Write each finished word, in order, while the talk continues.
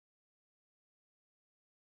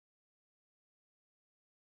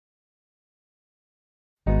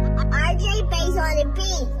DJ bass on the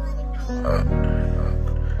beat.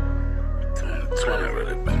 2020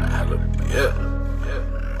 really been a hell of a year.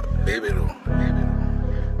 Baby though.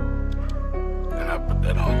 And I put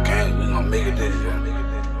that on game, we gon' make it this year.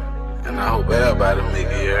 And I hope everybody make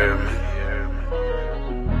it, you heard me?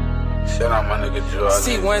 Shout out my nigga Jordan.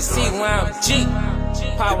 C1, G.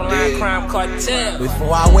 Power Line Crime Cartel.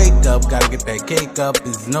 Before I wake up, gotta get that cake up.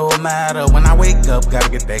 It's no matter. When I wake up, gotta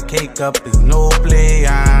get that cake up. It's no play.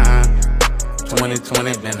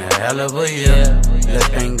 2020 been a hell of a year. Let's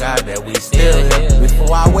thank God that we still here.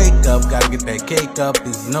 Before I wake up, gotta get that cake up.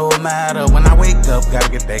 It's no matter. When I wake up, gotta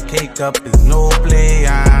get that cake up. It's no play.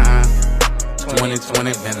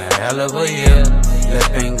 2020 been a hell of a year. Let's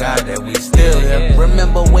thank God that we still here.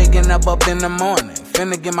 Remember waking up in the morning,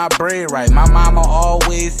 finna get my bread right. My mama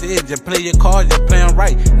always said, you play your cards, you're playing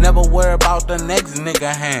right. Never worry about the next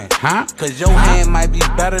nigga hand, cause your hand might be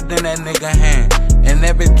better than that nigga hand. And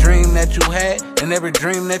every dream that you had, and every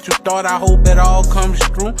dream that you thought, I hope it all comes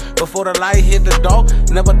true before the light hit the door.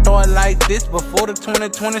 Never thought like this before the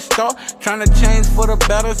 2020 start. Trying to change for the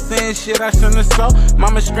better, saying shit I shouldn't have saw.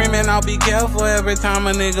 Mama screaming, I'll be careful every time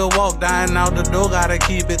a nigga walk. Dying out the door, gotta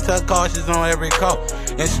keep it tucked, cautious on every call.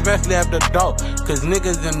 Especially after dark, cause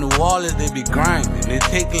niggas in New Orleans, they be grinding. They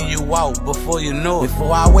taking you out before you know it.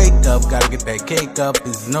 Before I wake up, gotta get that cake up.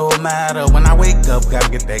 It's no matter. When I wake up, gotta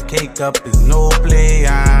get that cake up. It's no play.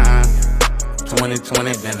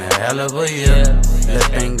 2020 been a hell of a year. Let's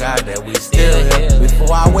thank God that we still here.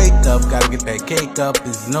 Before I wake up, gotta get that cake up.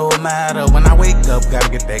 It's no matter. When I wake up, gotta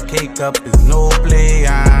get that cake up. It's no play.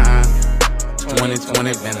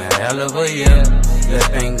 2020 been a hell of a year. Let's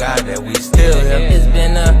thank God that we still here. It's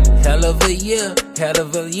been a hell of a year, hell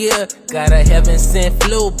of a year. Got a heaven sent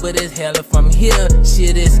flow, but it's hella from here.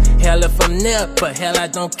 Shit is hella from there, but hell I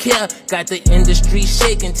don't care. Got the industry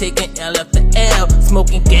shaking, taking L up the L.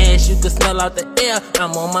 Smoking gas, you can smell out the air.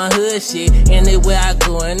 I'm on my hood shit, anywhere I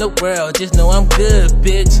go in the world, just know I'm good,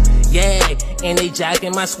 bitch. Yeah, and they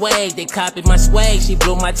jacking my swag, they copy my swag. She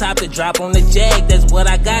blew my top to drop on the jag. That's what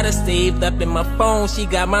I gotta saved up in my phone. She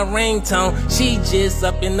got my ringtone. She just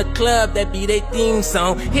up in the club, that be their theme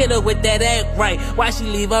song. Hit her with that act right. Why she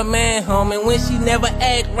leave her man home? And when she never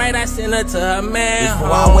act right, I send her to her man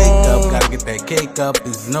Before home. I wake up, gotta get that cake up.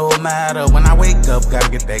 It's no matter. When I wake up, gotta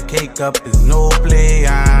get that cake up. It's no play.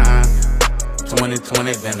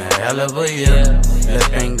 2020 been a hell of a year. Let's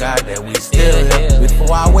thank God that we still here.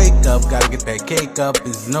 Before I wake up, gotta get that cake up.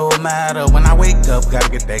 It's no matter. When I wake up, gotta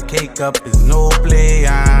get that cake up. It's no play.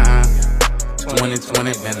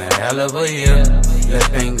 2020 been a hell of a year. Let's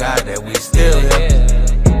thank God that we still here.